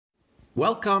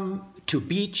Welcome to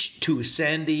Beach Too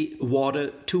Sandy, Water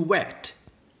Too Wet,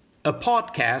 a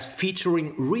podcast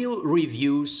featuring real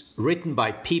reviews written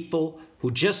by people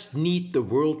who just need the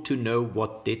world to know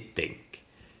what they think.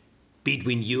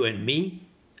 Between you and me,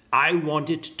 I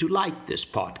wanted to like this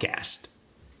podcast,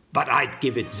 but I'd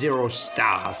give it 0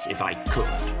 stars if I could.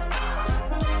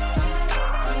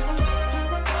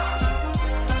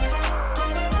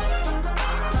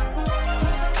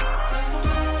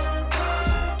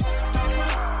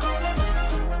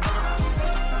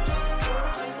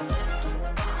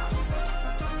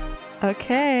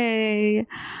 Okay.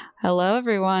 Hello,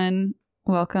 everyone.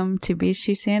 Welcome to Beach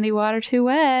Too Sandy, Water Too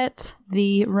Wet,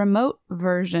 the remote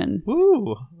version.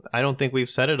 Woo! I don't think we've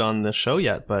said it on the show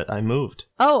yet, but I moved.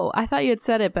 Oh, I thought you had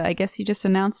said it, but I guess you just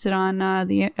announced it on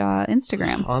the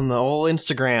Instagram. On the old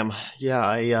Instagram. Yeah,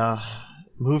 I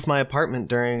moved my apartment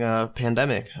during a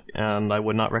pandemic, and I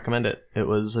would not recommend it. It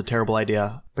was a terrible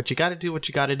idea. But you gotta do what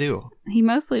you gotta do. He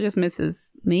mostly just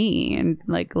misses me and,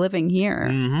 like, living here.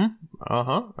 Mm-hmm.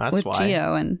 Uh-huh. That's with why. With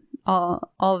Gio and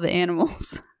all the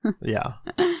animals. Yeah.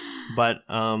 But,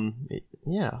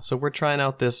 yeah. So we're trying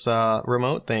out this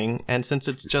remote thing, and since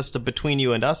it's just a Between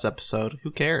You and Us episode,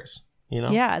 who cares? You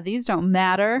know? Yeah, these don't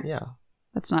matter. Yeah.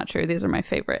 That's not true. These are my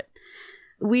favorite.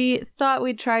 We thought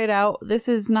we'd try it out. This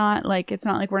is not like, it's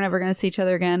not like we're never going to see each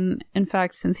other again. In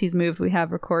fact, since he's moved, we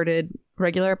have recorded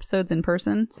regular episodes in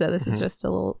person. So this is just a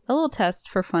little test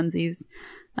for funsies.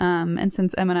 And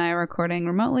since Em and I are recording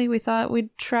remotely, we thought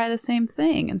we'd try the same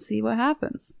thing and see what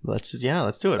happens. Let's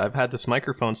do it. I've had this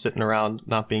microphone sitting around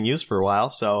not being used for a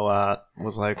while, so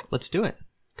was like, let's do it,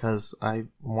 because I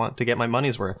want to get my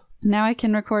money's worth. Now I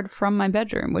can record from my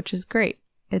bedroom, which is great.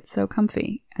 It's so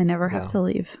comfy. I never have to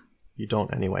leave. You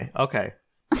don't anyway. Okay.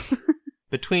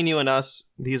 Between You and Us,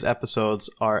 these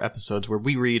episodes are episodes where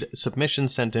we read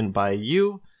submissions sent in by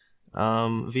you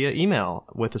via email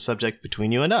with the subject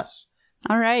Between You and Us.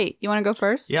 All right. You want to go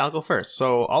first? Yeah, I'll go first.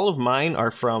 So all of mine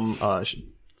are from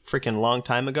freaking long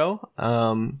time ago,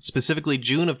 specifically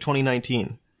June of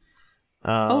 2019.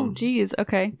 Oh, geez.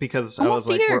 Okay. Because I was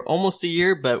like, we're almost a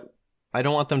year, but I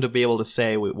don't want them to be able to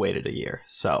say we waited a year.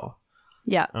 So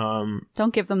yeah,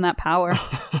 don't give them that power.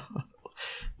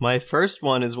 My first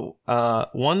one is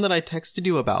one that I texted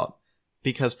you about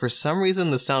because for some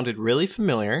reason this sounded really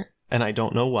familiar, and I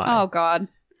don't know why. Oh, God.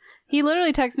 He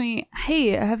literally texted me,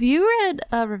 hey, have you read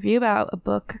a review about a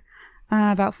book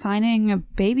about finding a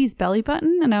baby's belly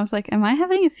button? And I was like, am I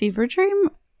having a fever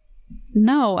dream?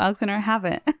 No, Alexander, I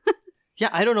haven't. Yeah,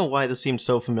 I don't know why this seems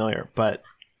so familiar, but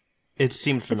it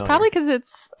seemed familiar. It's probably because it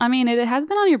has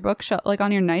been on your bookshelf, like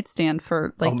on your nightstand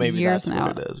for like maybe years that's now.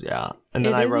 What it is, yeah. And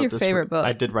then I wrote your favorite book.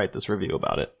 I did write this review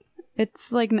about it.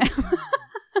 It's like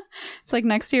it's like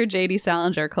next to your J.D.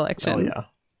 Salinger collection. Oh yeah.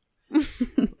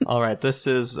 All right, this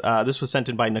was sent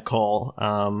in by Nicole,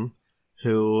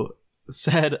 who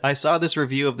said, I saw this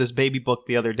review of this baby book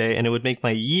the other day, and it would make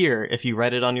my year if you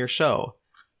read it on your show.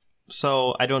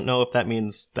 So I don't know if that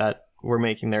means that we're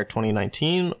making their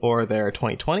 2019 or their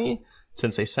 2020,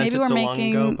 since they sent it so long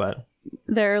ago, but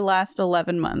their last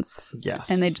 11 months. Yes.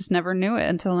 And they just never knew it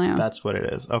until now. That's what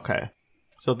it is. Okay.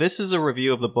 So this is a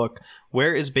review of the book,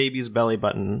 Where is Baby's Belly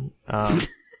Button?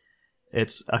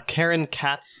 It's a Karen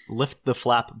Katz Lift the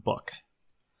Flap book.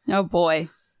 Oh, boy.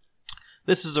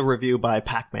 This is a review by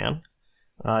Pac-Man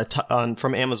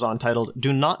from Amazon titled,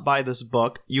 Do Not Buy This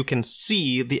Book. You can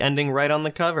see the ending right on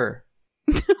the cover.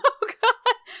 Oh,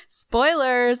 God.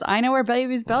 Spoilers. I know where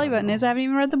Baby's belly button is. I haven't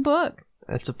even read the book.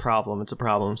 It's a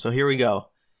problem. So here we go.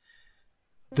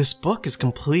 This book is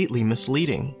completely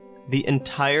misleading. The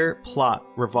entire plot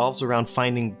revolves around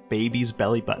finding Baby's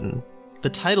belly button. The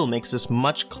title makes this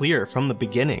much clearer from the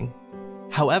beginning.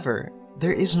 However,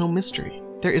 there is no mystery.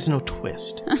 There is no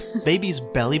twist. Baby's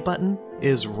belly button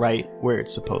is right where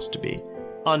it's supposed to be,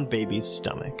 on Baby's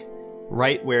stomach.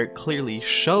 Right where it clearly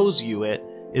shows you it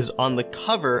is on the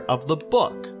cover of the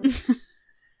book.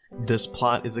 This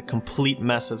plot is a complete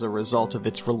mess as a result of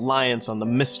its reliance on the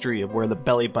mystery of where the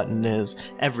belly button is.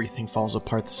 Everything falls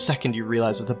apart the second you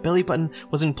realize that the belly button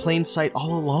was in plain sight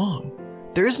all along.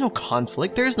 There is no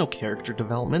conflict, there is no character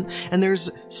development, and there's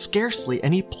scarcely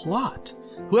any plot.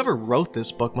 Whoever wrote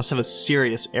this book must have a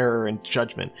serious error in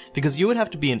judgment, because you would have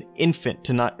to be an infant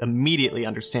to not immediately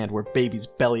understand where Baby's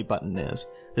belly button is.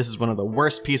 This is one of the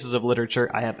worst pieces of literature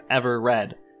I have ever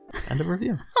read. End of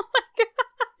review. Oh my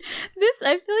God.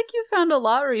 I feel like you found a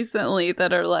lot recently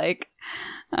that are like,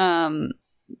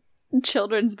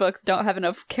 children's books don't have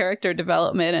enough character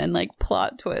development and like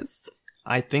plot twists.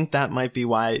 I think that might be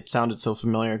why it sounded so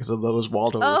familiar, because of those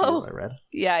Waldo reviews I read.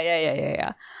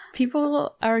 Yeah.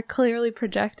 People are clearly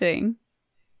projecting.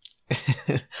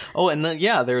 Oh, and then,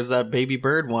 yeah, there's that baby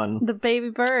bird one. The baby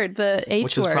bird, the H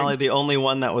which word. is probably the only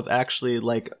one that was actually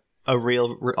like a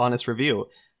real honest review.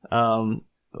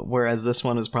 Whereas this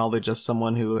one is probably just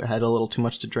someone who had a little too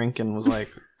much to drink and was like,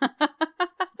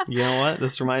 you know what?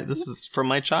 This is from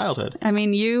my childhood. I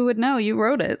mean, you would know. You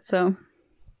wrote it, so.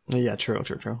 Yeah, true.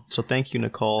 So thank you,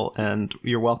 Nicole, and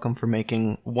you're welcome for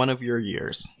making one of your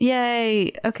years.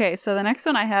 Yay! Okay, so the next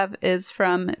one I have is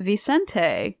from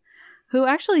Vicente, who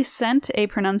actually sent a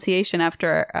pronunciation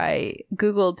after I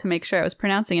Googled to make sure I was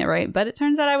pronouncing it right, but it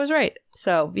turns out I was right.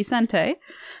 So Vicente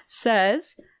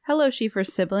says, "Hello, Schieffer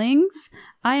siblings.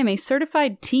 I am a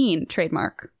certified teen,"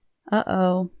 trademark.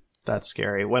 Uh-oh. That's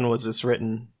scary. When was this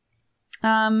written?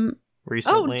 Oh,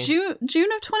 Recently? June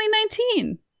of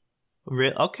 2019.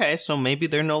 Okay, so maybe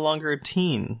they're no longer a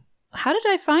teen. How did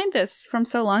I find this from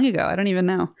so long ago? I don't even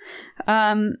know.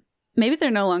 Maybe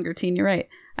they're no longer teen, you're right.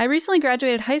 "I recently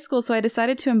graduated high school, so I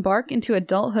decided to embark into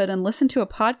adulthood and listen to a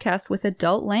podcast with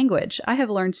adult language. I have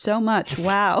learned so much.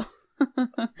 Wow."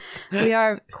 We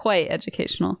are quite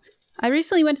educational. "I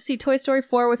recently went to see Toy Story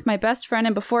 4 with my best friend,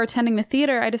 and before attending the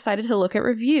theater, I decided to look at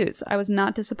reviews. I was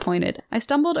not disappointed. I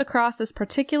stumbled across this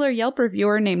particular Yelp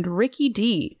reviewer named Ricky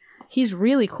D. He's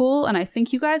really cool, and I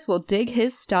think you guys will dig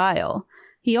his style.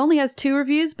 He only has 2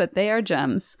 reviews, but they are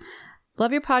gems.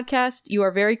 Love your podcast. You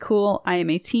are very cool. I am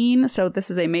a teen, so this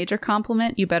is a major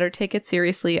compliment. You better take it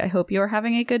seriously. I hope you are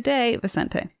having a good day,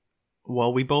 Vicente."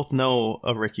 Well, we both know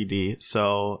a Ricky D,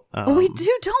 so... We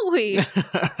do, don't we?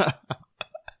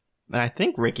 I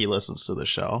think Ricky listens to the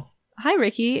show. Hi,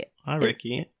 Ricky. Hi,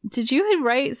 Ricky. Did you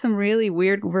write some really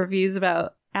weird reviews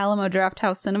about Alamo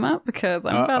Drafthouse Cinema? Because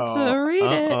I'm about to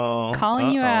read it.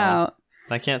 Calling you out.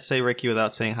 I can't say Ricky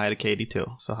without saying hi to Katie, too.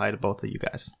 So hi to both of you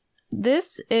guys.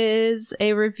 This is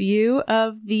a review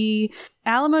of the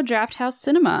Alamo Drafthouse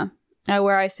Cinema,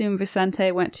 where I assume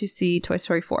Vicente went to see Toy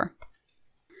Story 4.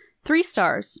 3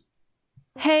 stars.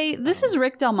 "Hey, this is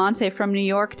Rick Del Monte from New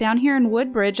York, down here in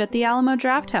Woodbridge at the Alamo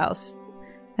Drafthouse."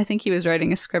 I think he was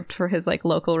writing a script for his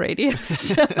local radio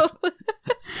show.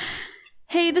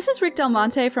 "Hey, this is Rick Del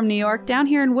Monte from New York, down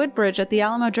here in Woodbridge at the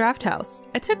Alamo Drafthouse.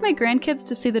 I took my grandkids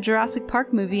to see the Jurassic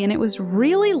Park movie, and it was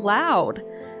really loud.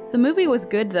 The movie was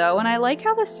good, though, and I like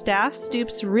how the staff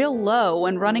stoops real low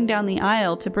when running down the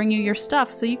aisle to bring you your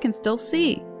stuff so you can still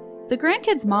see. The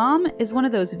grandkid's mom is one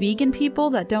of those vegan people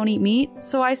that don't eat meat,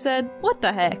 so I said, what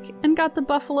the heck, and got the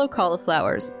buffalo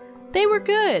cauliflowers. They were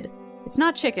good. It's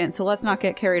not chicken, so let's not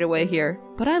get carried away here,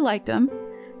 but I liked them.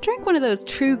 Drank one of those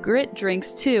True Grit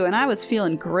drinks, too, and I was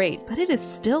feeling great, but it is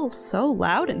still so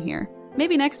loud in here.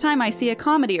 Maybe next time I see a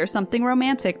comedy or something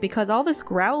romantic, because all this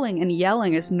growling and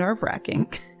yelling is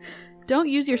nerve-wracking. Don't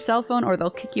use your cell phone or they'll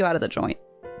kick you out of the joint."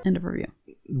 End of review.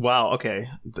 Wow, okay.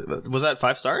 Was that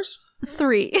 5 stars?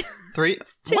 3. 3?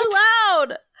 It's too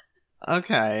loud!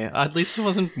 Okay, at least it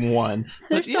wasn't 1.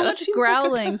 There's so much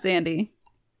growling, Sandy.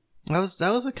 That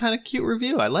was a kind of cute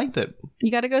review. I liked it.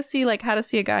 You gotta go see, How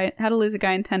to Lose a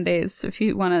Guy in 10 Days if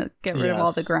you want to get rid of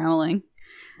all the growling.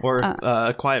 Or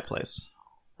A Quiet Place.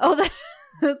 Oh,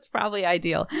 that's probably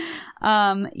ideal.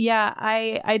 Yeah,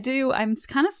 I do. I'm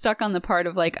kind of stuck on the part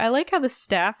of I like how the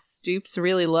staff stoops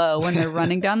really low when they're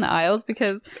running down the aisles,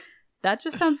 because that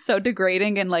just sounds so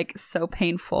degrading and so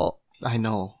painful. I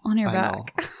know. On your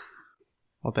back. Know.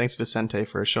 Well, thanks, Vicente,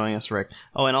 for showing us Rick.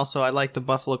 Oh, and also I like the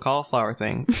buffalo cauliflower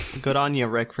thing. Good on you,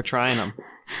 Rick, for trying them.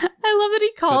 I love that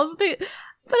he calls But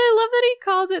I love that he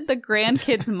calls it the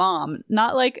grandkid's mom,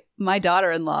 not my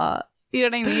daughter-in-law. You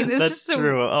know what I mean? It's That's just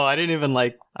true. Oh, I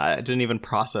didn't even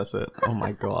process it. Oh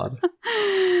my god.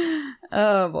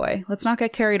 Oh boy. Let's not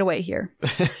get carried away here.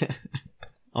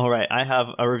 All right. I have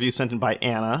a review sent in by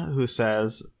Anna, who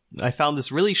says, "I found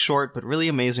this really short but really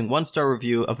amazing 1-star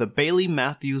review of the Bailey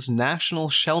Matthews National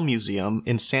Shell Museum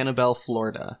in Sanibel,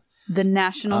 Florida." The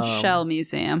National Shell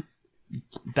Museum.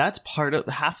 That's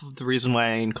half of the reason why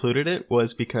I included it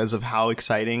was because of how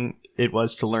exciting it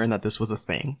was to learn that this was a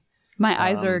thing. My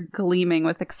eyes are gleaming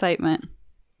with excitement.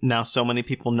 Now so many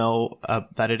people know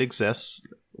that it exists.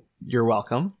 You're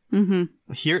welcome.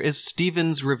 Mm-hmm. Here is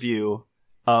Steven's review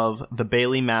of the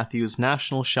Bailey Matthews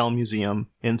National Shell Museum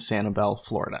in Sanibel,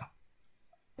 Florida.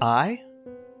 "I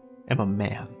am a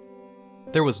man.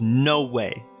 There was no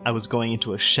way I was going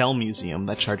into a shell museum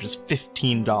that charges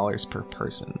 $15 per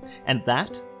person. And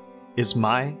that is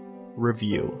my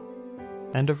review."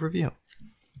 End of review.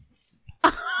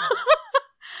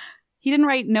 He didn't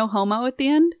write "no homo" at the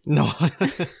end? No.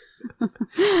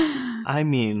 I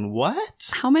mean, what?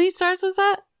 How many stars was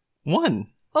that? 1.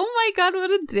 Oh my god,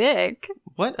 what a dick.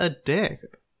 What a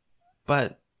dick.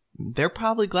 But they're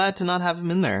probably glad to not have him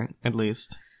in there, at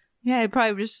least. Yeah, I'd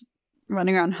probably just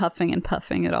running around huffing and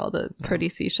puffing at all the pretty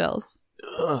seashells.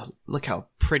 Ugh, look how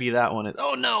pretty that one is.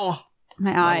 Oh no!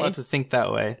 My I'm not eyes. allowed to think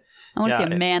that way. I want to see a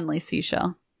manly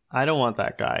seashell. I don't want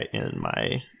that guy in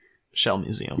my shell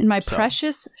museum. In my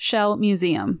precious shell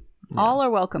museum. Yeah. All are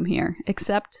welcome here,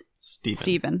 except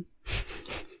Steven.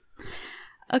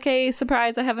 Okay,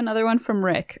 surprise, I have another one from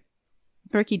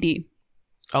Ricky D.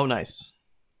 Oh, nice.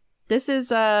 This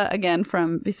is, again,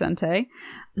 from Vicente.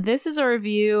 This is a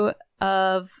review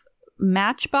of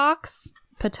Matchbox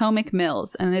Potomac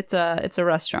Mills, and it's a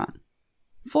restaurant.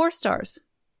 4 stars.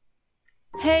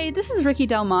 Hey, this is Ricky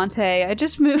Del Monte. I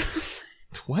just moved...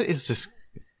 What is this?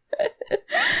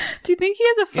 Do you think he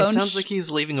has a phone... It sounds like he's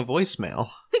leaving a voicemail.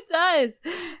 It does.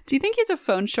 Do you think he has a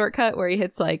phone shortcut where he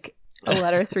hits, like, a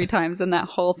letter 3 times in that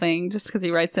whole thing just because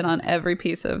he writes it on every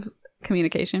piece of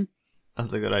communication?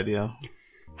 That's a good idea.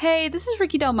 Hey, this is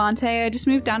Ricky Del Monte. I just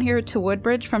moved down here to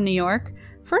Woodbridge from New York.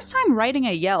 First time writing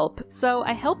a Yelp, so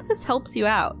I hope this helps you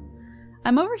out.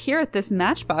 I'm over here at this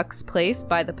Matchbox place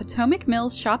by the Potomac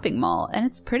Mills shopping mall, and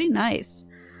it's pretty nice.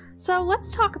 So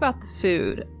let's talk about the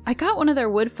food. I got one of their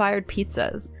wood-fired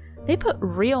pizzas. They put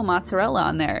real mozzarella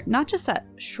on there, not just that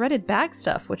shredded bag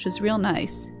stuff, which is real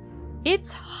nice.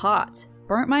 It's hot.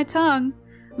 Burnt my tongue.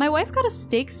 My wife got a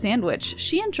steak sandwich.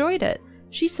 She enjoyed it.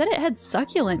 She said it had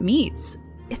succulent meats.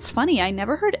 It's funny, I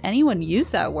never heard anyone use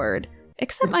that word.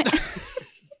 Except my...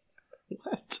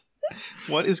 What?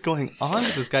 What is going on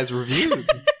with this guy's reviews?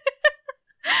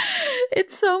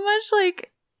 It's so much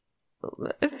like...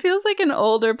 It feels like an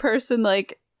older person,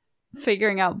 like,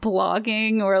 figuring out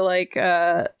blogging or, like,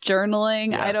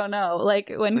 journaling. Yes. I don't know.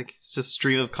 Like, when... It's just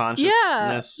stream of consciousness.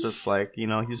 Yeah. Just like,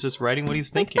 he's just writing what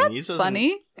he's like, thinking. that's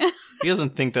funny. He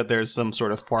doesn't think that there's some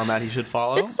sort of format he should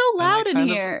follow. It's so loud in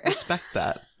here. Respect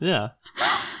that. Yeah.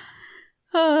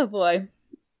 Oh, boy.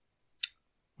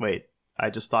 Wait, I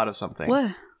just thought of something.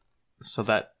 What? So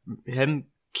that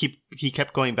he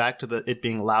kept going back to it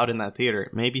being loud in that theater.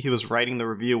 Maybe he was writing the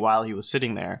review while he was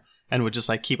sitting there and would just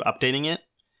like keep updating it.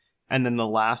 And then the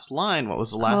last line, what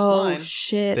was the last line? Oh,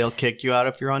 shit. They'll kick you out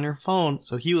if you're on your phone.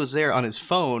 So he was there on his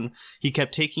phone. He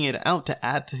kept taking it out to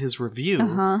add to his review.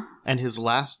 Uh-huh. And his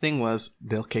last thing was,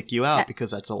 they'll kick you out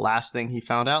because that's the last thing he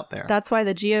found out there. That's why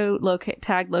the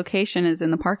tagged location is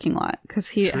in the parking lot. Because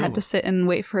he had to sit and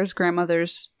wait for his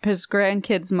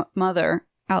grandkid's mother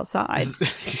outside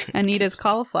and eat his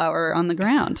cauliflower on the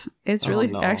ground. It's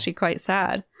really actually quite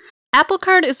sad. Apple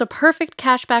Card is a perfect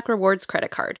cashback rewards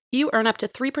credit card. You earn up to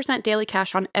 3% daily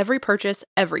cash on every purchase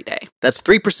every day. That's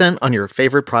 3% on your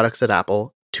favorite products at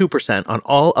Apple, 2% on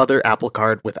all other Apple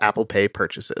Card with Apple Pay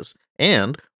purchases,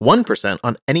 and 1%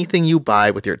 on anything you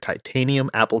buy with your titanium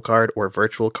Apple Card or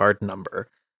virtual card number.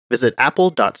 Visit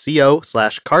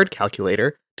apple.co/card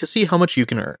calculator to see how much you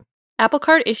can earn. Apple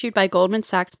Card issued by Goldman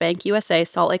Sachs Bank USA,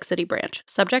 Salt Lake City branch.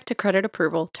 Subject to credit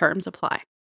approval. Terms apply.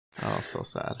 Oh, so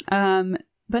sad.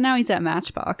 But now he's at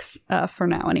Matchbox, for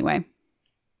now anyway.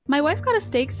 My wife got a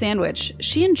steak sandwich.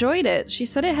 She enjoyed it. She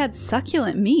said it had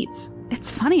succulent meats. It's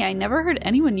funny, I never heard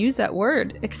anyone use that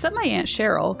word, except my Aunt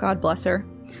Cheryl, God bless her.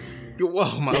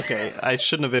 Whoa, okay. I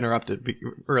shouldn't have interrupted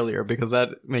earlier because that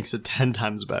makes it 10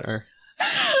 times better.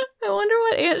 I wonder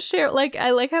what Aunt Cheryl... Like,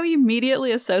 I like how he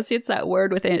immediately associates that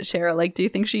word with Aunt Cheryl. Like, do you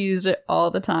think she used it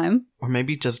all the time? Or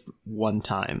maybe just one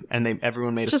time, and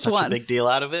everyone made Just such once. a big deal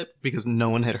out of it because no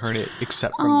one had heard it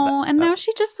except from Oh, and now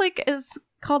she just, like, is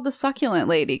called the succulent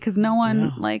lady because no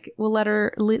one, like, will let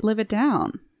her live it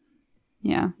down.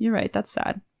 Yeah, you're right. That's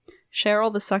sad.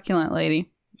 Cheryl, the succulent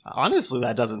lady. Honestly,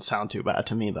 that doesn't sound too bad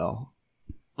to me, though.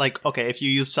 Like, okay, if you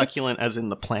use succulent as in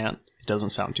the plant, it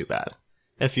doesn't sound too bad.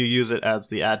 If you use it as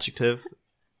the adjective,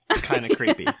 kind of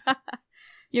creepy.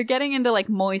 You're getting into, like,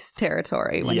 moist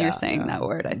territory when you're saying that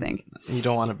word, I think. You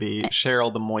don't want to be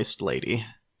Cheryl the moist lady.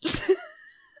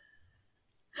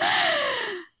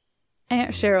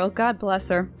 Aunt Cheryl, God bless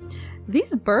her.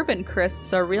 These bourbon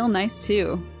crisps are real nice,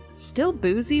 too. Still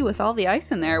boozy with all the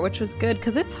ice in there, which was good,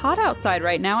 because it's hot outside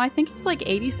right now. I think it's like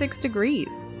 86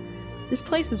 degrees. This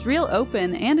place is real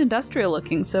open and industrial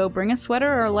looking, so bring a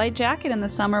sweater or a light jacket in the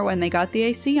summer when they got the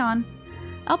AC on.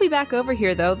 I'll be back over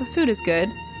here, though. The food is good.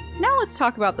 Now let's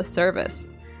talk about the service.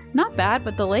 Not bad,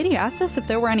 but the lady asked us if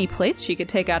there were any plates she could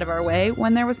take out of our way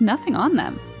when there was nothing on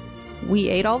them. We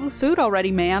ate all the food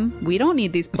already, ma'am. We don't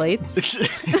need these plates.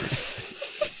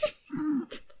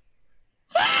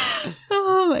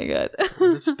 Oh my god.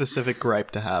 What a specific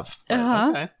gripe to have.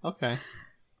 Okay.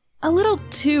 A little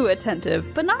too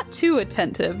attentive, but not too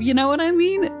attentive. You know what I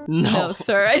mean? No,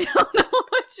 sir, I don't know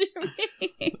what you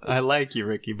mean. I like you,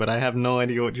 Ricky, but I have no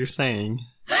idea what you're saying.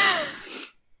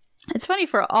 It's funny,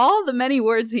 for all the many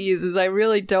words he uses, I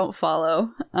really don't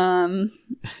follow.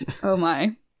 Oh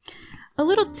my. A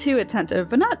little too attentive,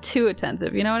 but not too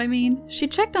attentive, you know what I mean? She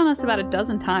checked on us about a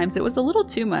dozen times. It was a little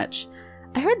too much.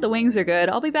 I heard the wings are good.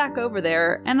 I'll be back over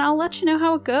there, and I'll let you know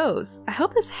how it goes. I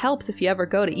hope this helps if you ever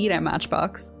go to eat at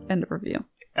Matchbox. End of review.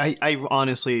 I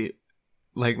honestly,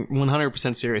 like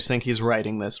 100% serious, think he's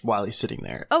writing this while he's sitting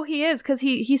there. Oh, he is, because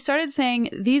he started saying,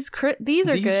 these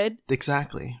are good.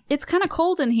 Exactly. It's kind of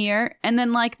cold in here. And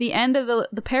then, like, the end of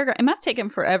the paragraph, it must take him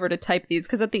forever to type these,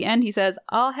 because at the end he says,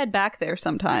 I'll head back there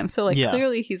sometime. So, like,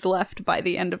 clearly he's left by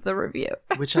the end of the review.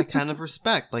 Which I kind of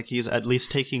respect. Like, he's at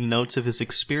least taking notes of his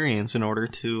experience in order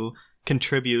to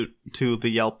contribute to the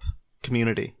Yelp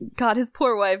community. God, his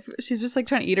poor wife, she's just like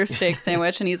trying to eat her steak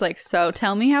sandwich, and he's like, so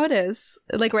tell me how it is.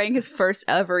 Like writing his first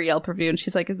ever Yelp review, and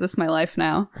she's like, is this my life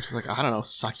now? She's like, I don't know,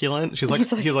 succulent? He's like,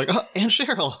 oh, Aunt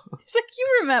Cheryl. He's like, you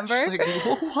remember. She's like,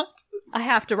 what? I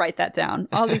have to write that down.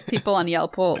 All these people on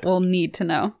Yelp will need to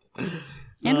know.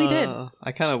 And we did.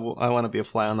 I want to be a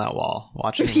fly on that wall,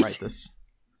 watching him write this.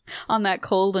 On that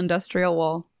cold industrial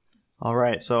wall. All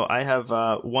right, so I have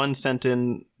one sent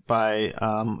in by,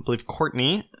 I believe,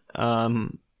 Courtney,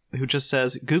 who just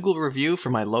says, Google review for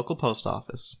my local post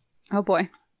office. Oh boy.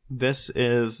 This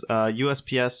is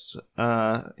USPS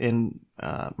in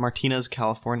Martinez,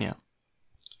 California.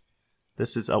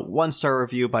 This is a 1-star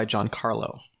review by John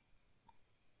Carlo.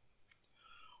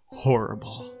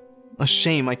 Horrible. A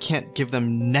shame I can't give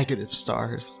them negative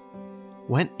stars.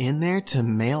 Went in there to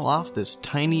mail off this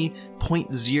tiny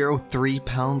 0.03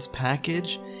 pounds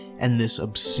package, and this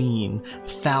obscene,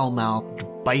 foul-mouthed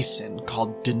bison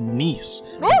called Denise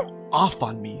went off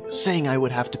on me, saying I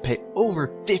would have to pay over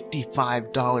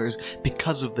 $55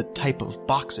 because of the type of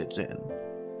box it's in.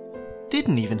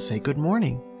 Didn't even say good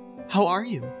morning, how are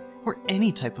you, or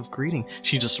any type of greeting.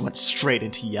 She just went straight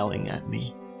into yelling at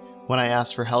me. When I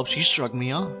asked for help, she shrugged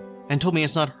me off and told me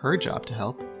it's not her job to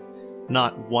help.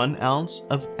 Not 1 ounce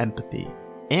of empathy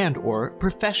and or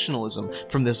professionalism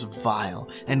from this vile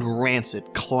and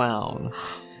rancid clown.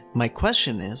 My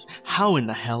question is, how in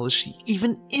the hell is she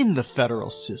even in the federal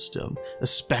system,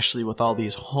 especially with all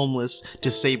these homeless,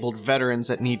 disabled veterans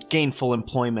that need gainful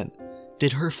employment?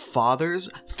 Did her father's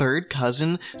third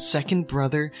cousin, second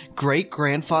brother,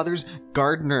 great-grandfather's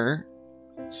gardener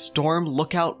storm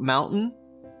Lookout Mountain?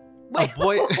 Wait,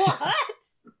 what?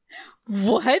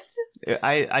 What?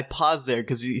 I paused there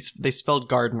because they spelled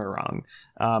gardener wrong.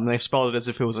 They spelled it as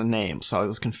if it was a name, so I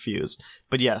was confused.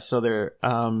 But yeah, so they're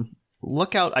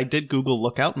Lookout. I did Google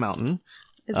Lookout Mountain.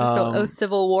 Is this a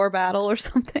Civil War battle or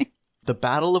something? The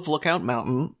Battle of Lookout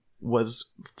Mountain was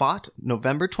fought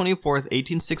November 24th,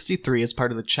 1863 as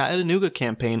part of the Chattanooga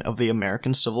campaign of the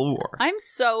American Civil War. I'm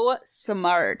so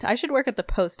smart. I should work at the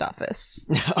post office.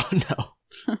 Oh,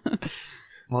 no.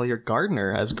 Well, your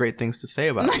gardener has great things to say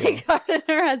about you.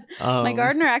 My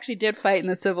gardener actually did fight in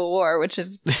the Civil War, which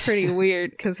is pretty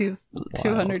weird because he's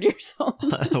 200 years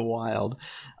old. Wild.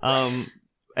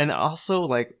 And also,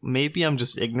 like, maybe I'm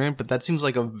just ignorant, but that seems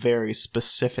like a very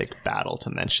specific battle to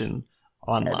mention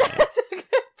online. That's a good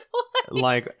point.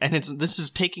 Like, and this is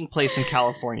taking place in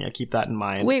California. Keep that in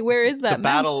mind. Wait, where is that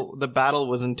battle? The battle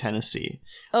was in Tennessee.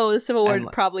 Oh, the Civil War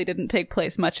probably didn't take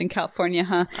place much in California,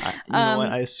 huh? You know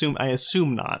what? I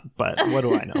assume not, but what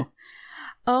do I know?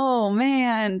 Oh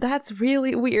man, that's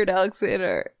really weird,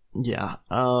 Alexander. Yeah.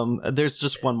 There's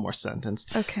just one more sentence.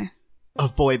 Okay.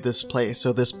 Avoid this place,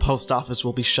 so this post office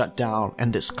will be shut down,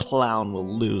 and this clown will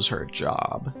lose her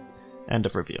job. End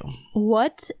of review.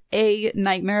 What a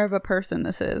nightmare of a person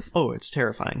this is. Oh, it's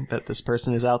terrifying that this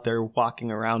person is out there walking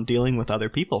around dealing with other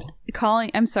people.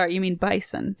 I'm sorry, you mean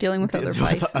bison. Dealing with other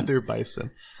bison. Other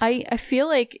bison. I feel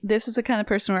like this is the kind of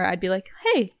person where I'd be like,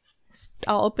 hey,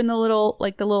 I'll open the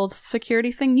little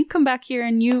security thing. You come back here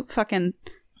and you fucking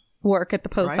work at the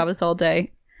post office all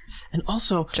day. And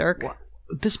also, jerk.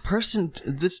 This person,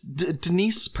 this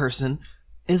Denise person,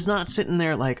 is not sitting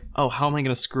there like, oh, how am I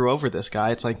going to screw over this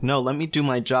guy? It's like, no, let me do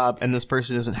my job, and this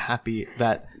person isn't happy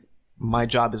that my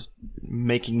job is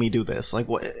making me do this. Like,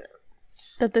 what?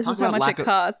 That this is how much it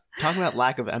costs. Talking about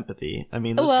lack of empathy. I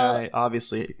mean, this guy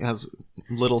obviously has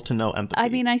little to no empathy. I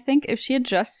mean, I think if she had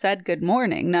just said good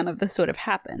morning, none of this would have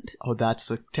happened. Oh, that's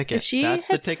the ticket. If she had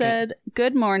said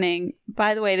good morning,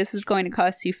 by the way, this is going to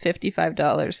cost you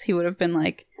 $55, he would have been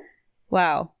like,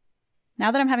 wow,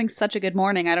 now that I'm having such a good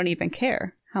morning, I don't even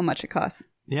care how much it costs.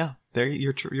 Yeah, there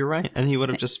you're right. And he would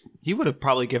have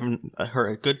probably given her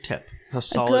a good tip, a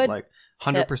solid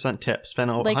 100% tip.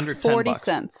 Spend like $110. 40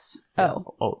 cents. Yeah.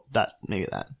 Oh, maybe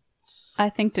that. I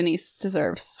think Denise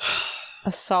deserves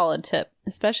a solid tip,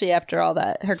 especially after all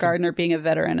that, her gardener being a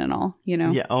veteran and all, you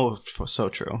know? Yeah, oh, so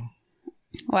true.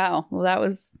 Wow. Well, that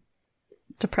was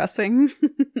depressing.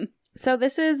 So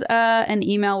this is an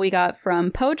email we got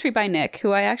from Poetry by Nick,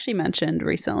 who I actually mentioned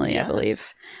recently, Yes. I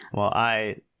believe. Well,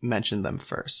 I mentioned them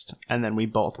first, and then we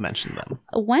both mentioned them.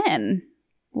 When?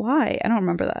 Why? I don't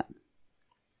remember that.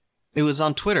 It was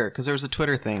on Twitter, because there was a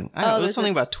Twitter thing. I don't know, it was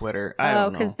something about Twitter. I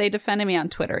don't know. because they defended me on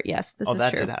Twitter. Yes, this is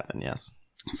that true. did happen, yes.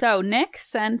 So Nick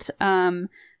sent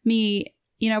me,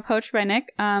 Poetry by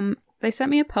Nick, they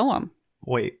sent me a poem.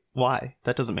 Wait, why?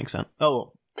 That doesn't make sense.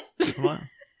 Oh, what?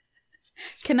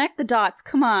 Connect the dots.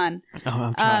 Come on. Oh,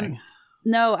 I'm trying.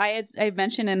 No, I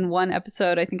mentioned in one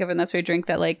episode, I think of And That's Why I Drink,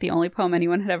 that like the only poem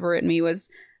anyone had ever written me was,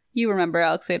 you remember,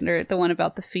 Alexander, the one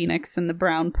about the phoenix and the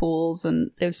brown pools,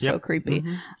 and it was so creepy.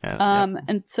 Mm-hmm. Yeah.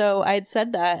 And so I had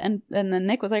said that, and then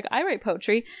Nick was like, I write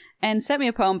poetry, and sent me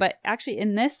a poem. But actually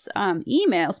in this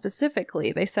email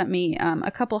specifically, they sent me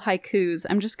a couple haikus.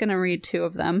 I'm just going to read two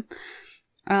of them.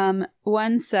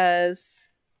 One says,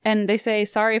 and they say,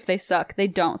 sorry if they suck. They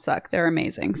don't suck. They're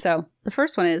amazing. So the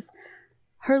first one is,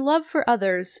 her love for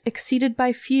others exceeded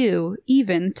by few,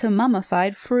 even to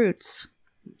mummified fruits.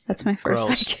 That's my first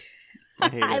Gross. haiku. I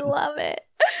hate it. I love it.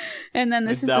 And then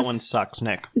this is that one sucks,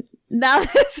 Nick. Now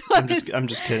this one I'm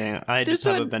just kidding. I this just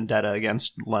have a one- vendetta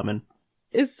against Lemon.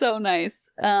 is so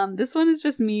nice. This one is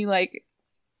just me like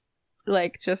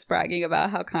just bragging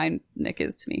about how kind Nick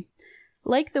is to me.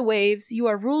 Like the waves, you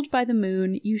are ruled by the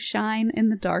moon. You shine in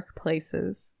the dark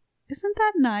places. Isn't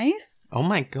that nice? Oh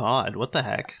my god, what the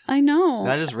heck? I know.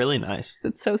 That is really nice.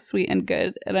 It's so sweet and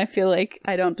good, and I feel like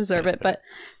I don't deserve it, but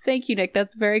thank you, Nick.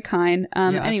 That's very kind.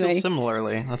 Yeah, I Anyway, feel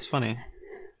similarly. That's funny.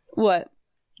 what?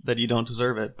 That you don't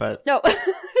deserve it, but... No,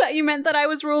 that you meant that I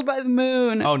was ruled by the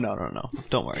moon. Oh, no.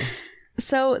 Don't worry.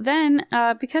 So then,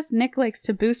 because Nick likes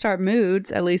to boost our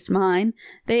moods, at least mine,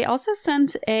 they also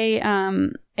sent a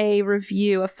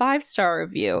review, a 5-star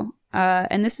review,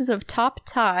 and this is of Top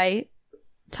Tie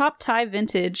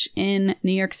Vintage in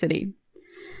New York City.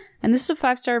 And this is a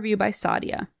 5-star review by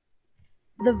Sadia.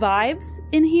 The vibes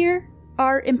in here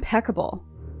are impeccable.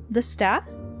 The staff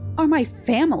are my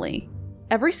family.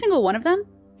 Every single one of them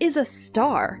is a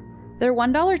star. Their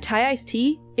 $1 Thai iced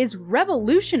tea is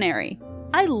revolutionary.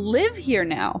 I live here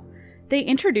now. They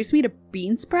introduced me to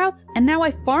bean sprouts, and now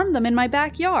I farm them in my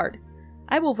backyard.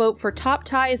 I will vote for Top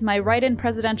Thai as my write-in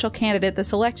presidential candidate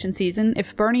this election season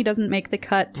if Bernie doesn't make the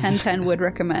cut 1010 would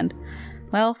recommend.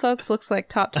 Well, folks, looks like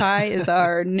Top Thai is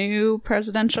our new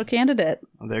presidential candidate.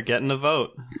 They're getting a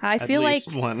vote. I feel At least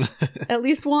like one. at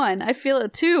least one. I feel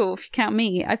it too, if you count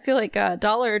me. I feel like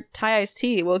 $1 Thai iced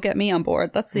tea will get me on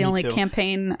board. That's the Me only too.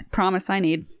 campaign promise I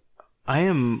need. I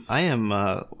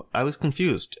was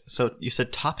confused. So you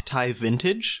said Top Thai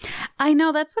Vintage? I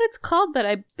know that's what it's called, but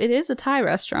it is a Thai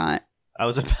restaurant. I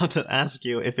was about to ask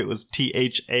you if it was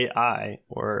THAI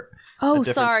or Oh, a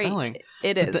different sorry. spelling.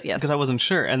 It is, yes. Because I wasn't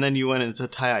sure. And then you went into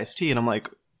Thai iced tea, and I'm like,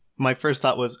 my first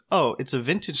thought was, oh, it's a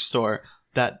vintage store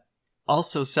that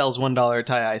also sells $1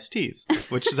 Thai iced teas,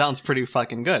 which sounds pretty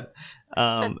fucking good.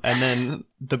 And then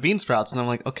the bean sprouts, and I'm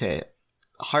like, okay,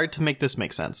 hard to make this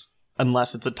make sense.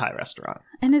 Unless it's a Thai restaurant.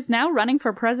 And is now running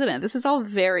for president. This is all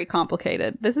very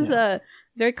complicated. This is a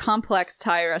very complex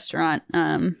Thai restaurant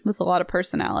with a lot of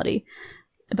personality.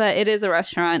 But it is a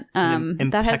restaurant that has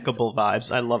impeccable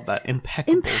vibes. I love that.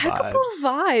 Impeccable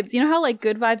vibes. You know how like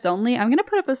good vibes only? I'm going to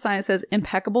put up a sign that says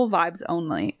impeccable vibes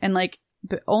only. And like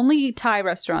only Thai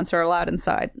restaurants are allowed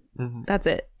inside. Mm-hmm. That's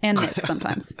it. And Nick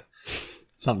sometimes.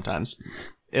 Sometimes.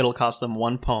 It'll cost them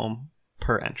one poem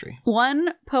per entry. One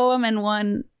poem and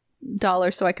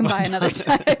 $1 so I can buy another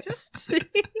Thai iced tea.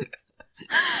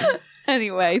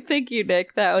 Anyway, thank you,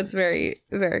 Nick. That was very,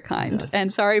 very kind. Yeah.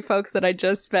 And sorry, folks, that I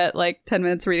just spent like 10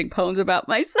 minutes reading poems about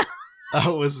myself. That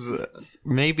was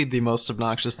maybe the most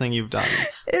obnoxious thing you've done.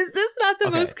 Is this not the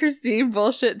most Christine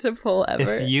bullshit to pull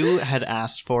ever? If you had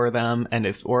asked for them, and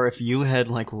if you had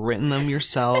like written them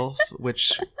yourself,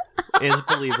 which is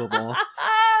believable.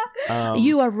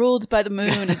 You are ruled by the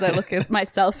moon as I look at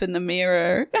myself in the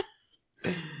mirror.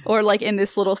 Or like in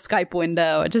this little Skype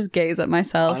window, I just gaze at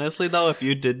myself. Honestly, though, if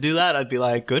you did do that, I'd be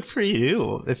like, good for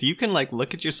you. If you can like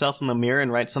look at yourself in the mirror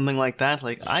and write something like that,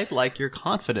 like I like your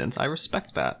confidence. I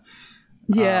respect that.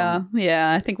 Yeah,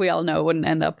 I think we all know it wouldn't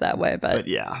end up that way, but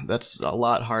yeah, that's a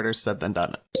lot harder said than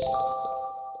done.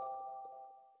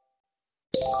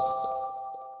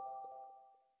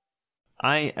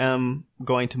 I am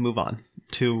going to move on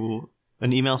to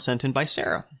an email sent in by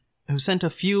Sarah, who sent a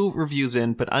few reviews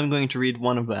in, but I'm going to read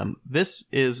one of them. This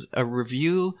is a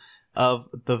review of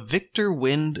the Victor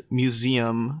Wynd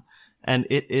Museum, and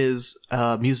it is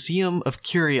a museum of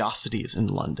curiosities in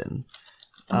London.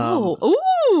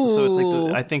 ooh! So it's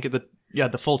like I think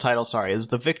the full title, sorry, is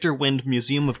the Victor Wind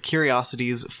Museum of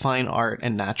Curiosities, Fine Art,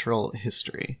 and Natural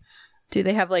History. Do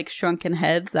they have like shrunken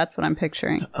heads? That's what I'm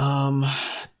picturing.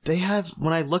 They have,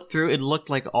 when I looked through, it looked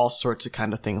like all sorts of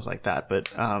kind of things like that,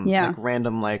 but like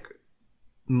random like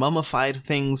mummified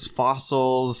things,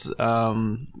 fossils.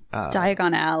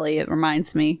 Diagon Alley, it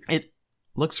reminds me. It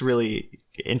looks really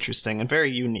interesting and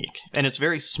very unique, and it's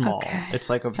very small. Okay. It's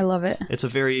like I love it. It's a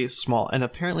very small, and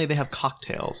apparently they have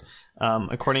cocktails,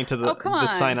 according to the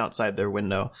sign outside their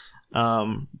window.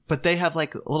 But they have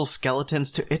like little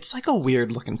skeletons too. It's like a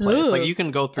weird looking place. Ooh. Like you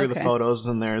can go through the photos,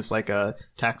 and there's like a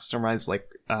taxidermized like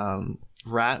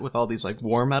rat with all these like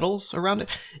war medals around it.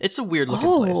 It's a weird looking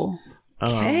place.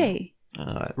 Okay.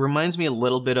 It reminds me a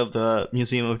little bit of the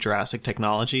Museum of Jurassic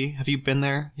Technology. Have you been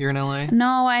there here in LA?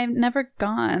 No, I've never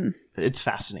gone. It's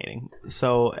fascinating.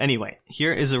 So anyway,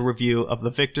 here is a review of the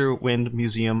Victor Wind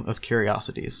Museum of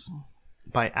Curiosities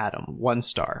by Adam, 1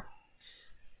 star.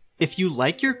 If you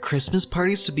like your Christmas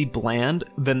parties to be bland,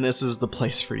 then this is the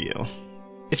place for you.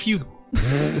 If you...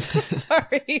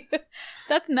 Sorry.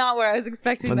 That's not where I was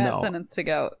expecting that No. sentence to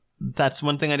go. That's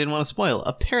one thing I didn't want to spoil.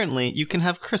 Apparently, you can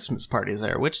have Christmas parties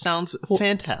there, which sounds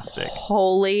fantastic.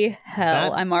 Holy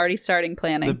hell. I'm already starting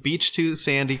planning. The Beach to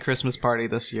Sandy Christmas party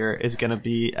this year is going to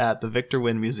be at the Victor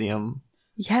Wind Museum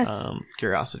Yes.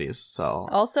 Curiosities. So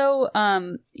Also,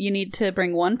 you need to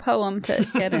bring one poem to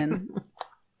get in.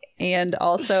 And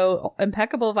also,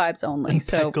 impeccable vibes only.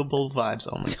 impeccable vibes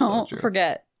only. Don't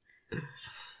forget.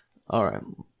 All right.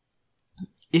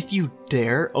 If you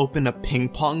dare open a ping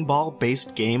pong ball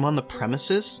based game on the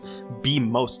premises, be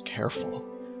most careful.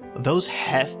 Those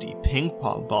hefty ping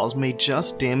pong balls may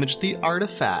just damage the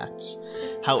artifacts.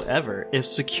 However, if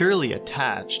securely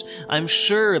attached, I'm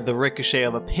sure the ricochet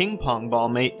of a ping pong ball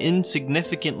may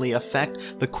insignificantly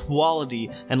affect the quality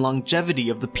and longevity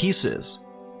of the pieces.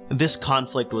 This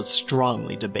conflict was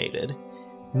strongly debated.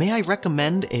 May I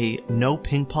recommend a no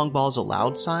ping pong balls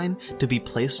allowed sign to be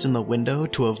placed in the window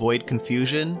to avoid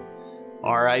confusion?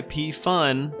 RIP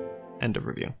fun. End of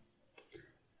review.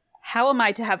 How am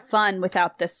I to have fun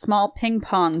without this small ping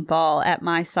pong ball at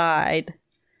my side?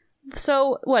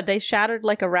 So, what, they shattered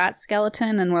like a rat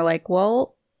skeleton and were like,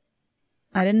 well,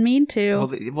 I didn't mean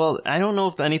to. Well, I don't know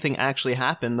if anything actually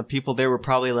happened. The people there were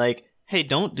probably like, hey,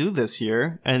 don't do this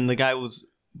here. And the guy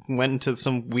went into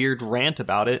some weird rant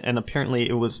about it, and apparently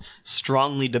it was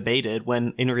strongly debated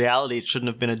when in reality it shouldn't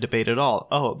have been a debate at all.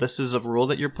 Oh, this is a rule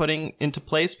that you're putting into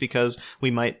place because we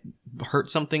might hurt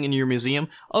something in your museum?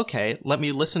 Okay, let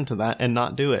me listen to that and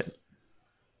not do it.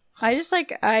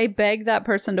 I beg that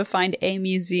person to find a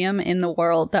museum in the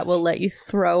world that will let you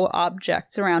throw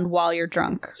objects around while you're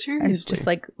drunk. Seriously. And just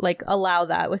like allow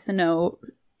that with no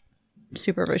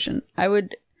supervision. I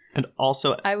would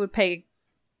pay.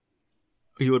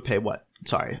 You would pay what?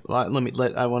 Sorry, I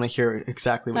want to hear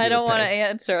exactly what I you don't would want pay. to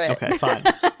answer it. Okay, fine.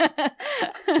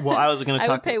 Well, I was going to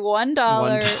talk. I would pay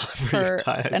 $1 for for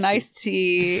an iced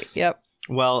tea. Yep.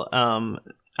 Well, I'm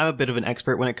a bit of an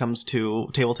expert when it comes to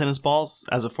table tennis balls.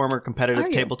 As a former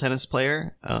competitive table tennis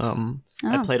player,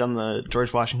 I played on the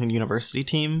George Washington University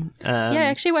team. Yeah, I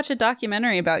actually watched a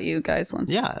documentary about you guys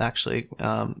once. Yeah, actually.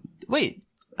 Wait,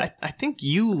 I think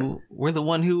you were the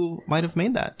one who might have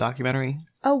made that documentary.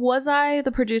 Oh, was I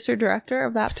the producer-director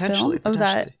of that film? Of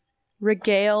that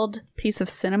regaled piece of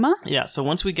cinema? Yeah, so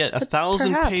once we get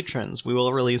 1,000 patrons, we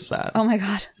will release that. Oh my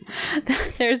god.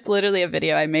 There's literally a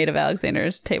video I made of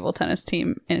Alexander's table tennis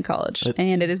team in college.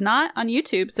 And it is not on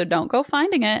YouTube, so don't go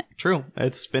finding it. True.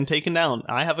 It's been taken down.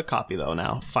 I have a copy, though,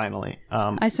 now, finally.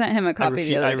 I sent him a copy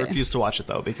the other day. I refuse to watch it,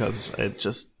 though, because it's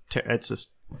just...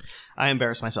 I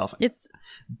embarrass myself. It's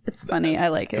funny. I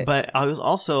like it. But I was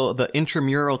also the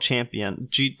intramural champion,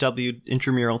 GW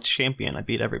intramural champion. I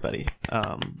beat everybody.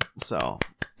 So,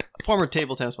 former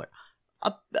table tennis player.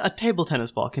 A table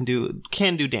tennis ball can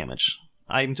do damage.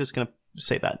 I'm just gonna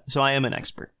say that. So I am an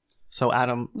expert. So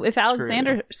Adam, if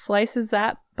Alexander slices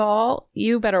that ball,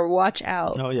 you better watch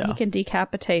out. Oh yeah, he can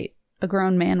decapitate a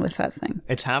grown man with that thing.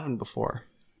 It's happened before.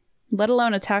 Let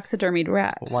alone a taxidermied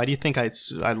rat. Why do you think I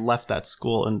left that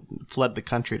school and fled the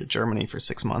country to Germany for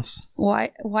 6 months?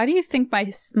 Why do you think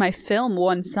my film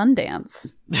won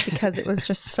Sundance? Because it was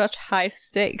just such high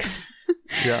stakes.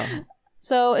 Yeah.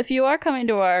 So if you are coming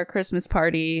to our Christmas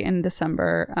party in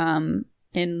December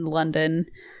in London,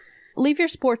 leave your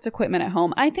sports equipment at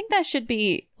home. I think that should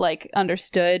be like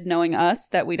understood, knowing us,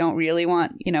 that we don't really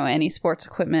want, any sports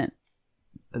equiment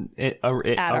at our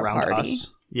party. Us.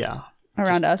 Yeah.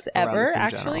 Around just us ever, us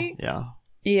actually. General.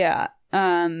 Yeah.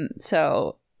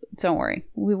 So don't worry.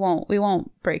 We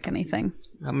won't break anything.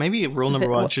 Maybe rule number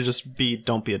one should just be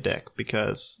don't be a dick,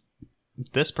 because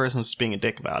this person's just being a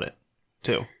dick about it.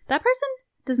 too. That person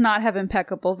does not have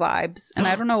impeccable vibes, and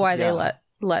I don't know why they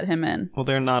let him in. Well,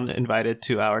 they're not invited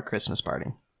to our Christmas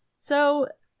party. So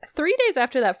 3 days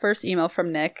after that first email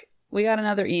from Nick, we got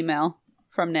another email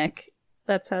from Nick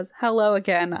that says, "Hello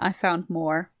again, I found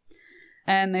more."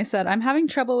 And they said, "I'm having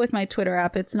trouble with my Twitter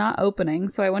app. It's not opening,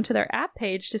 so I went to their app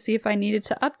page to see if I needed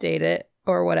to update it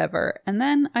or whatever. And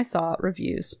then I saw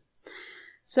reviews."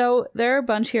 So there are a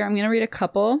bunch here. I'm going to read a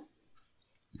couple.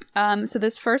 So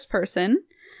this first person...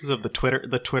 Is it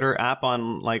the Twitter app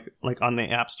on like on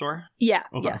the App Store? Yeah.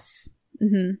 Okay. Yes.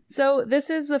 Mm-hmm. So this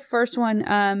is the first one.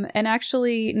 And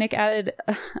actually, Nick added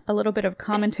a little bit of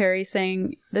commentary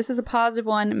saying, "This is a positive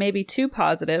one, maybe too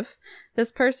positive.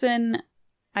 This person,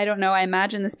 I don't know, I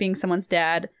imagine this being someone's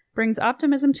dad, brings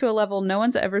optimism to a level no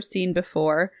one's ever seen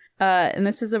before." And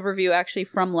this is a review actually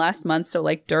from last month, so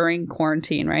like during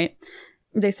quarantine, right?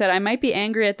 They said, "I might be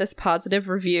angry at this positive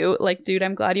review. Like, dude,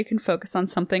 I'm glad you can focus on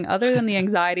something other than the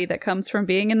anxiety that comes from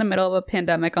being in the middle of a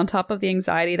pandemic on top of the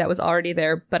anxiety that was already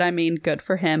there. But I mean, good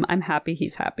for him. I'm happy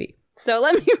he's happy." So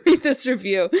let me read this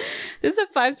review. This is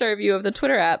a 5-star review of the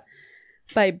Twitter app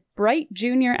by Bright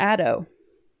Junior Addo.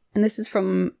 And this is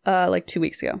from like 2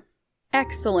 weeks ago.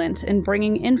 "Excellent in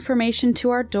bringing information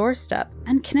to our doorstep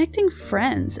and connecting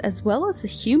friends as well as the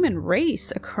human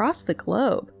race across the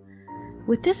globe.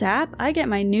 With this app, I get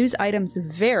my news items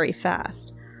very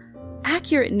fast.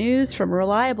 Accurate news from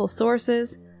reliable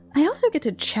sources. I also get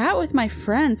to chat with my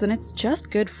friends, and it's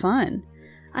just good fun.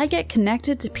 I get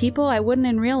connected to people I wouldn't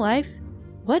in real life.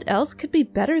 What else could be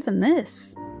better than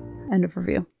this?" End of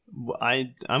review.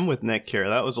 I'm with Nick here.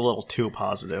 That was a little too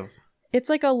positive. It's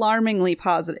like alarmingly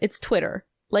positive. It's Twitter.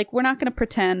 Like, we're not going to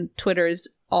pretend Twitter is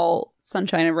all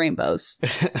sunshine and rainbows.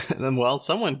 Well,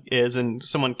 someone is, and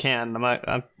someone can.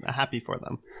 I'm happy for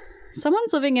them.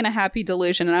 Someone's living in a happy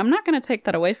delusion, and I'm not going to take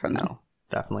that away from them. No,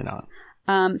 definitely not.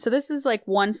 So this is like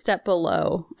one step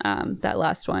below that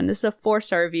last one. This is a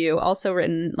 4-star review, also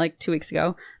written like 2 weeks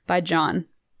ago by John.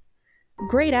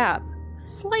 "Great app.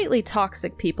 Slightly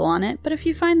toxic people on it, but if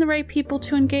you find the right people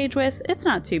to engage with, it's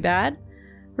not too bad.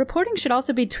 Reporting should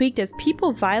also be tweaked as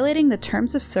people violating the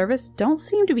terms of service don't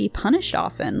seem to be punished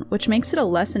often, which makes it a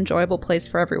less enjoyable place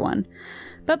for everyone.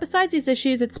 But besides these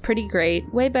issues, it's pretty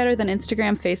great. Way better than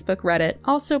Instagram, Facebook, Reddit.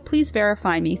 Also, please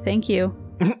verify me. Thank you."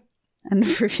 End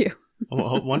of review.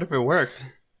 Well, I wonder if it worked.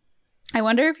 I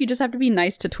wonder if you just have to be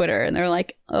nice to Twitter and they're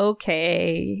like,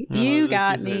 "Okay, you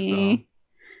got me. So.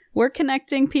 We're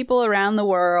connecting people around the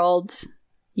world.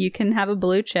 You can have a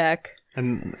blue check."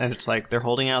 And it's like they're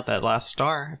holding out that last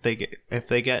star. If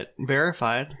they get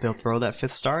verified, they'll throw that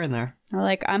 5th star in there. They're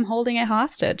like, "I'm holding it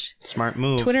hostage." Smart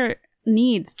move. Twitter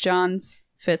needs John's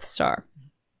 5th star.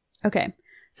 Okay,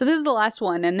 so this is the last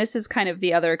one, and this is kind of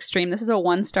the other extreme. This is a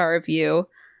 1-star review,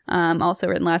 also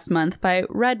written last month by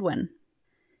Redwin.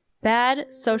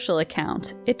 "Bad social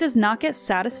account. It does not get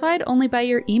satisfied only by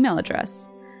your email address.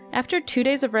 After 2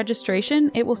 days of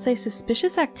registration, it will say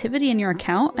suspicious activity in your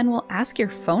account and will ask your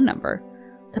phone number.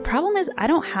 The problem is I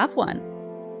don't have one.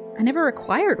 I never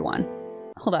required one."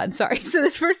 Hold on, sorry. So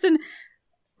this person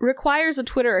requires a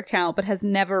Twitter account but has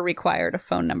never required a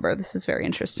phone number. This is very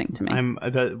interesting to me.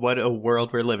 What a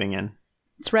world we're living in.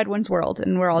 It's Redwin's world,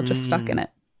 and we're all just stuck in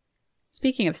it.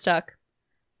 Speaking of stuck,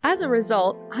 as a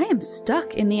result, I am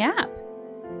stuck in the app.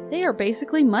 They are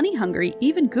basically money hungry.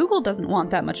 Even Google doesn't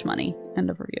want that much money. End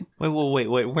of review. Wait.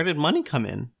 Where did money come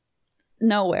in?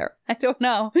 Nowhere. I don't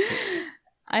know.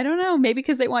 Maybe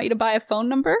because they want you to buy a phone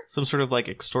number? Some sort of like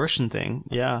extortion thing.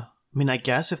 Yeah. I mean, I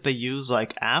guess if they use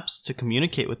like apps to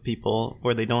communicate with people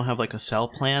or they don't have like a cell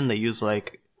plan, they use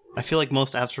like, I feel like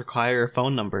most apps require a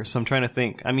phone number. So I'm trying to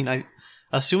think. I mean, I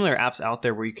assume there are apps out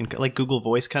there where you can, like Google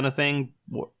Voice kind of thing.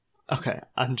 Okay,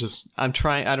 I'm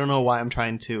trying. I don't know why I'm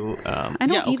trying to. I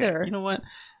don't either. You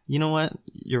know what?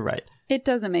 You're right. It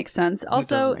doesn't make sense.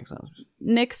 Also, it doesn't make sense.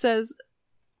 Nick says,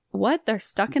 "What? They're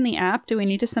stuck in the app? Do we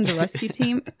need to send a rescue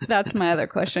team?" That's my other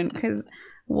question. Because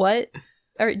what?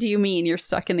 Or do you mean you're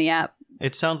stuck in the app?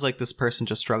 It sounds like this person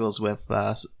just struggles with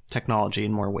technology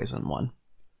in more ways than one,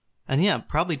 and yeah,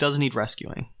 probably does need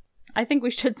rescuing. I think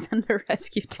we should send a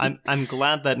rescue team. I'm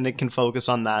glad that Nick can focus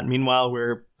on that. Meanwhile,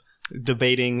 we're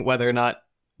debating whether or not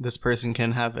this person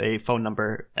can have a phone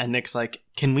number, and Nick's like,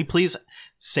 "Can we please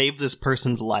save this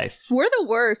person's life?" We're the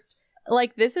worst.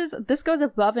 Like, this goes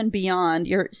above and beyond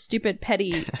your stupid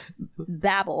petty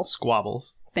babble.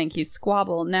 Squabbles. Thank you,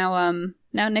 squabble. Now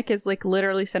Nick is like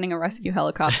literally sending a rescue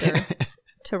helicopter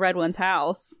to Redwin's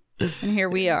house, and here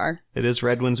we are. It is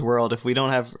Redwin's world. If we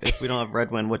don't have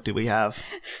Redwin, what do we have?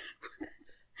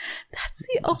 That's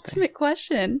the ultimate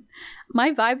question.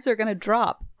 My vibes are going to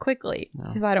drop quickly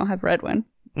if I don't have Redwin.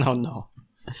 Oh, no.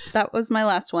 That was my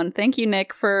last one. Thank you,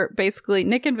 Nick, for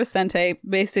Nick and Vicente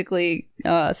basically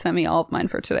sent me all of mine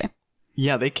for today.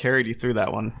 Yeah, they carried you through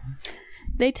that one.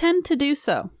 They tend to do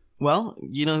so. Well,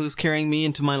 you know who's carrying me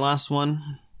into my last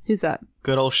one? Who's that?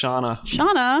 Good old Shauna.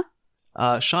 Shauna?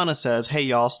 Shauna says, "Hey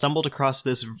y'all, stumbled across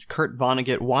this Kurt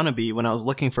Vonnegut wannabe when I was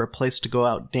looking for a place to go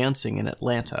out dancing in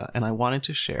Atlanta, and I wanted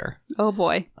to share." Oh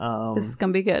boy. This is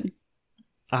gonna be good.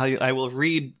 I will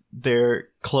read their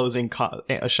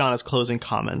Shauna's closing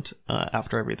comment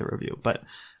after I read the review. But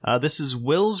this is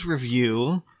Will's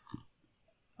review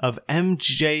of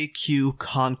MJQ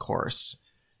Concourse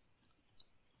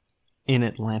in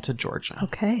Atlanta, Georgia.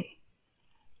 Okay.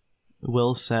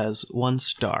 Will says, 1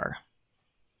 star.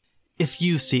 If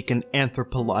you seek an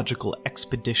anthropological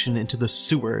expedition into the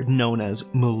sewer known as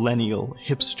millennial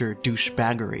hipster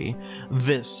douchebaggery,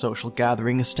 this social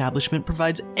gathering establishment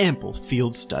provides ample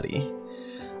field study.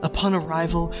 Upon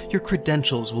arrival, your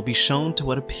credentials will be shown to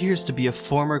what appears to be a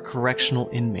former correctional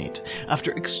inmate.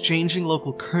 After exchanging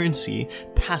local currency,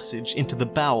 passage into the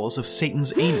bowels of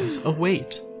Satan's anus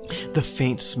await. The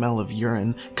faint smell of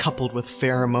urine, coupled with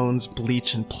pheromones,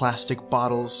 bleach, and plastic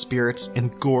bottles, spirits,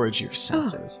 engorge your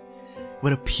senses.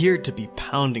 What appeared to be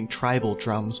pounding tribal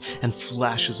drums and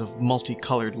flashes of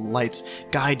multicolored lights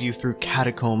guide you through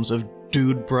catacombs of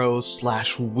dude bros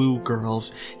 / woo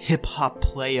girls, hip-hop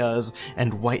playas,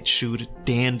 and white-shoed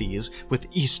dandies with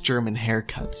East German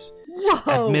haircuts.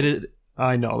 Whoa! Admitted,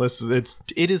 I know,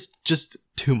 it is just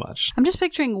too much. I'm just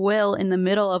picturing Will in the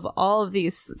middle of all of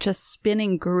these just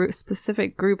spinning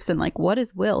specific groups, and like, what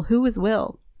is Will? Who is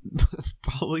Will?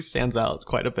 Probably stands out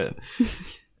quite a bit.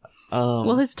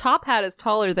 Well, his top hat is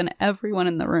taller than everyone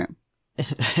in the room.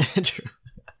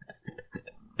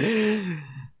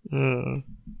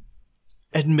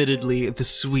 Admittedly, the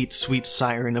sweet, sweet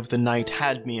siren of the night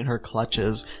had me in her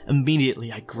clutches.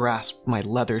 Immediately I grasped my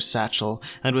leather satchel,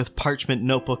 and with parchment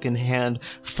notebook in hand,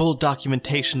 full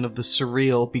documentation of the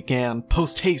surreal began.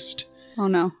 Post haste! Oh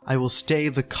no. I will stay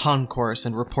the concourse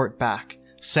and report back.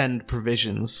 Send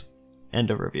provisions.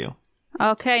 End of review.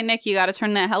 Okay, Nick, you gotta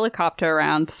turn that helicopter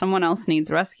around. Someone else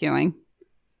needs rescuing.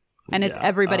 And it's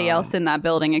everybody else in that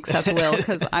building except Will,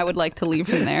 because I would like to leave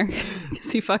him there.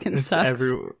 Because he fucking sucks.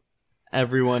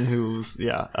 Everyone who's,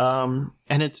 and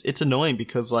it's annoying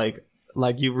because, like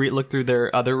you look through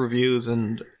their other reviews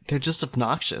and they're just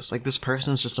obnoxious. Like, this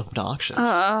person's just obnoxious.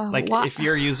 If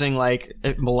you're using, like,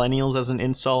 millennials as an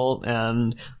insult,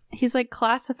 and... He's, like,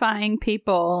 classifying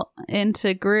people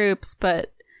into groups,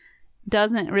 but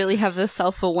doesn't really have the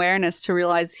self-awareness to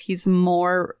realize he's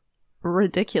more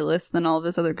ridiculous than all of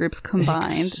those other groups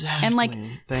combined. Exactly. And like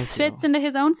fits into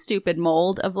his own stupid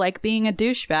mold of like being a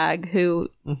douchebag who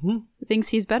thinks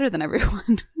he's better than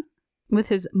everyone with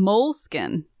his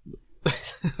moleskin.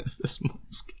 This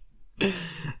moleskin.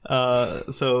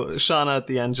 So Shauna at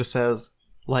the end just says,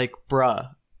 like,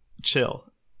 bruh, chill.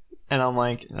 And I'm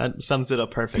like, that sums it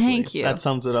up perfectly. Thank you. That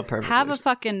sums it up perfectly.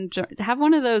 Have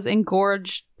one of those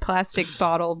engorged plastic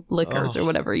bottle liquors or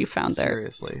whatever you found there.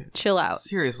 Seriously. Chill out.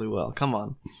 Seriously, Will. Come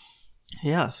on.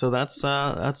 Yeah, so that's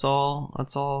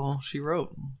all she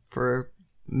wrote for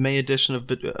May edition of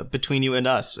Between You and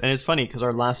Us. And it's funny because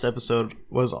our last episode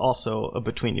was also a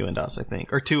Between You and Us, I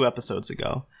think, or 2 episodes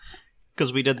ago.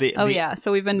 Because we did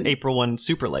so we've been April one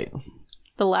super late.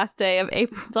 The last day of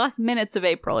April, the last minutes of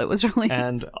April, it was released.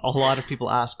 And a lot of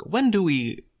people ask, when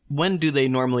do they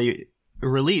normally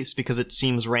release? Because it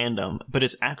seems random, but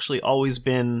it's actually always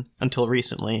been, until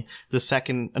recently,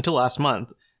 until last month,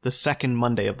 the second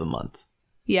Monday of the month.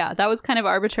 Yeah, that was kind of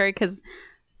arbitrary because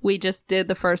we just did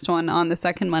the first one on the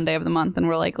second Monday of the month, and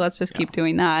we're like, let's just keep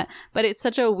doing that. But it's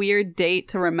such a weird date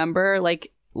to remember,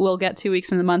 like, we'll get 2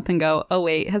 weeks in the month and go, oh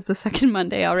wait, has the second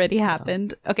Monday already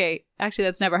happened? Okay, actually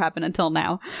that's never happened until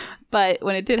now. But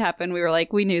when it did happen, we were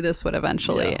like, we knew this would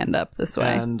eventually end up this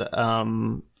way. And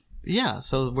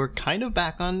so we're kind of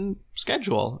back on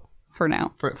schedule. For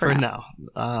now. For now.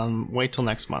 Wait till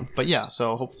next month. But yeah,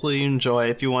 so hopefully you enjoy.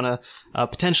 If you want to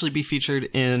potentially be featured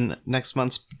in next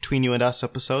month's Between You and Us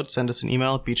episode, send us an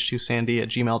email at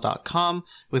beach2sandy@gmail.com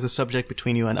with the subject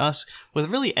Between You and Us, with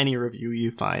really any review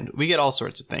you find. We get all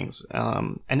sorts of things.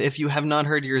 And if you have not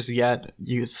heard yours yet,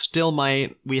 you still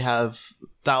might. We have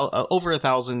over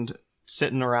 1,000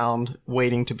 sitting around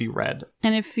waiting to be read.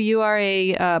 And if you are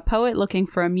a poet looking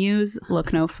for a muse,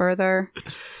 look no further.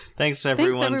 Thanks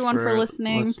everyone for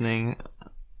listening.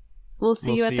 We'll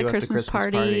see you at the Christmas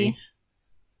party.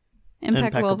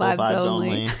 Impeccable vibes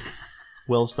only.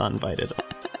 Will's not invited.